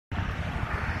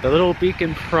The little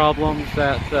beacon problems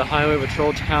that the Highway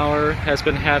Patrol Tower has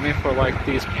been having for like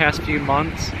these past few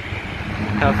months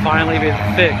have finally been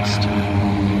fixed.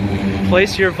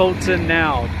 Place your votes in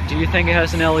now. Do you think it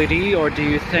has an LED, or do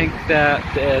you think that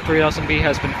the 3000B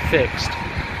has been fixed?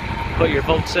 Put your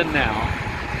votes in now.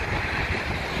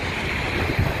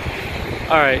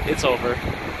 Alright, it's over.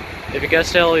 If you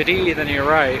guessed LED, then you're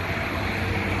right.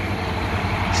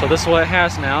 So this is what it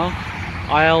has now.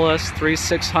 ILS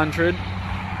 3600.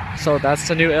 So that's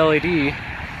the new LED.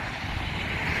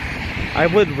 I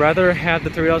would rather have the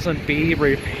 3000B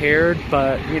repaired,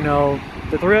 but you know,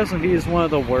 the 3000B is one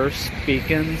of the worst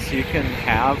beacons you can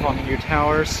have on your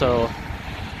tower, so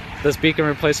this beacon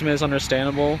replacement is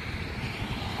understandable.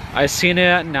 I've seen it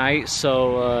at night,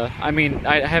 so I mean,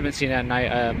 I haven't seen it at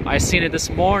night. I seen it this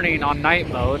morning on night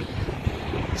mode,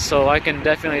 so I can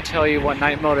definitely tell you what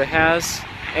night mode it has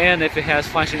and if it has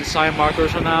flashing sign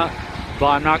markers or not. But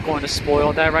I'm not going to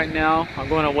spoil that right now. I'm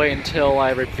going to wait until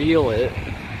I reveal it.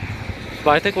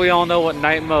 But I think we all know what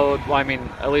night mode, well, I mean,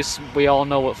 at least we all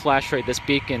know what flash rate this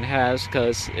beacon has,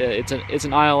 because it's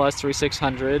an ILS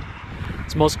 3600.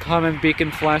 Its most common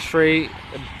beacon flash rate,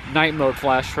 night mode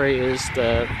flash rate, is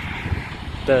the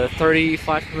 30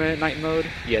 flash per minute night mode.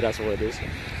 Yeah, that's what it is.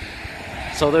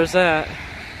 So there's that.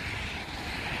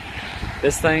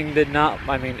 This thing did not,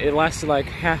 I mean, it lasted like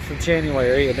half of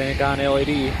January and then it got an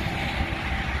LED.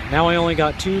 Now I only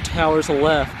got 2 towers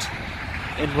left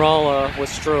in Rolla with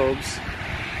strobes.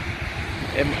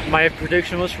 And my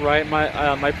prediction was right.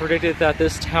 I predicted that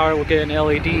this tower would get an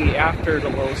LED after the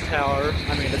lowest tower,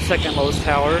 I mean the second lowest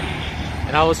tower.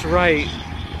 And I was right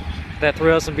that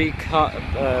 3000B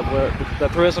the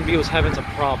 3000B was having some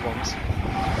problems.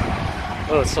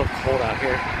 Oh, it's so cold out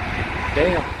here.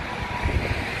 Damn.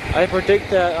 I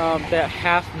predict that that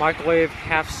half microwave,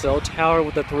 half cell tower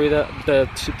with the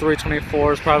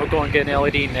 324 is probably going to get an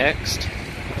LED next,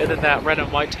 and then that red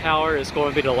and white tower is going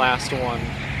to be the last one.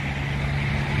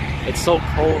 It's so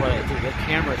cold that the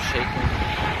camera's shaking.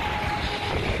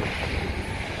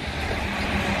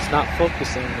 It's not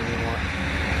focusing anymore.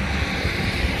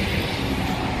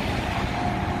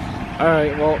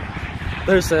 Alright, well,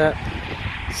 there's that.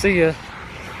 See ya.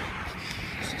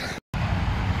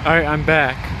 Alright, I'm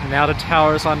back. Now the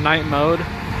tower's on night mode.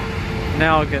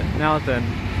 Now then,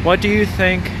 what do you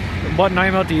think, what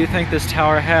night mode do you think this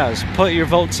tower has? Put your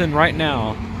votes in right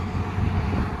now.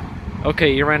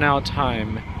 Okay, you ran out of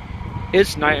time.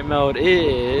 Its night mode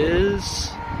is...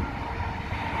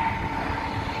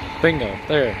 Bingo,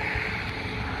 there.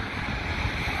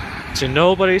 To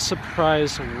nobody's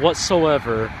surprise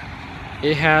whatsoever,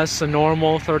 it has the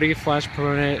normal 30 flash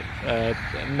per minute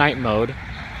night mode,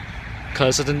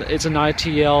 because it's an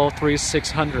ITL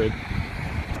 3600.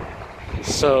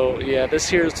 So yeah, this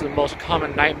here is the most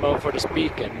common night mode for this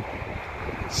beacon.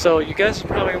 So you guys are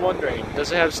probably wondering,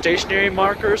 does it have stationary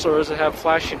markers or does it have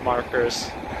flashing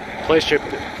markers?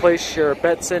 Place your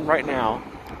bets in right now.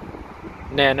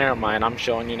 Nah, never mind, I'm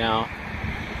showing you now.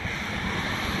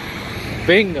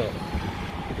 Bingo!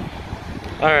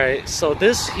 Alright, so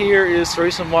this here is the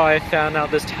reason why I found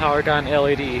out this tower got an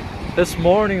LED. This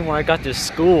morning when I got to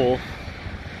school,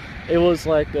 it was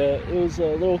like it was a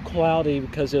little cloudy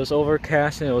because it was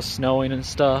overcast and it was snowing and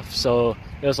stuff, so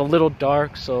it was a little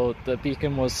dark, so the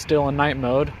beacon was still in night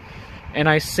mode. And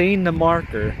I seen the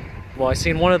marker. Well, I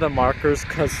seen one of the markers,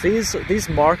 because these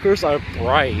markers are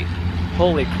bright.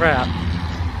 Holy crap.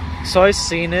 So I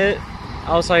seen it,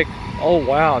 I was like, oh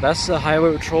wow, that's the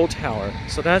Highway Patrol Tower.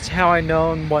 So that's how I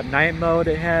known what night mode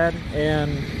it had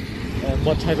and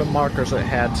what type of markers it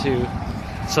had too.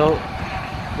 So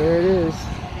there it is.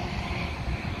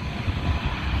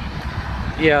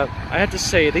 Yeah, I have to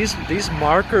say these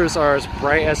markers are as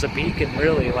bright as a beacon,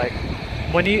 really. Like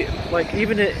when you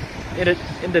even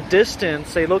in the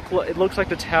distance, it looks like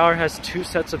the tower has 2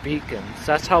 sets of beacons.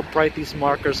 That's how bright these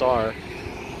markers are.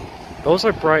 Those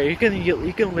are bright. You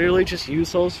can literally just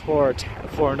use those for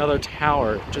another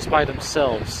tower just by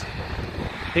themselves.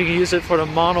 You can use it for the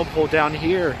monopole down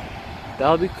here. That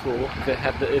would be cool if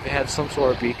it had some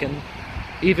sort of beacon,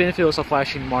 even if it was a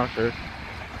flashing marker.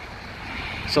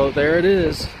 So there it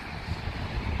is.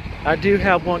 I do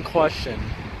have one question.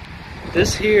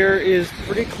 This here is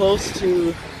pretty close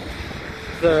to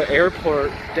the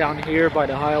airport down here by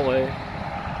the highway,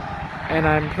 and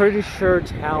I'm pretty sure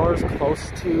towers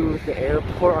close to the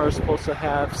airport are supposed to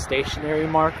have stationary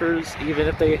markers even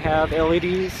if they have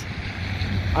LEDs.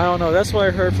 I don't know, that's what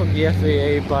I heard from the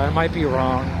FAA, but I might be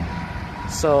wrong.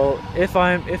 So if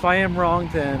I am wrong,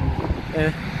 then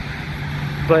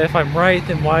but if I'm right,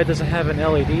 then why does it have an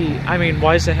LED? I mean,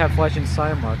 why does it have flashing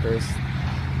sign markers?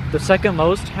 The second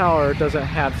most tower doesn't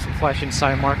have flashing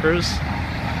sign markers,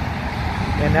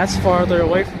 and that's farther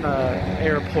away from the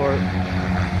airport.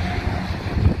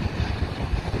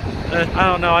 I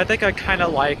don't know, I think I kind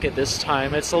of like it this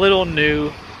time. It's a little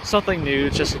new, something new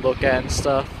just to look at and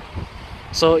stuff.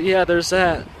 So yeah, there's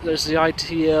that. There's the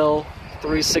ITL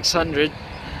 3600.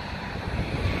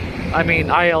 I mean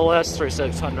ILS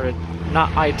 3600,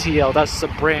 not ITL. That's the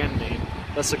brand name.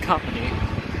 That's the company.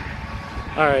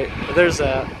 Alright, there's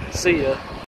that. See ya.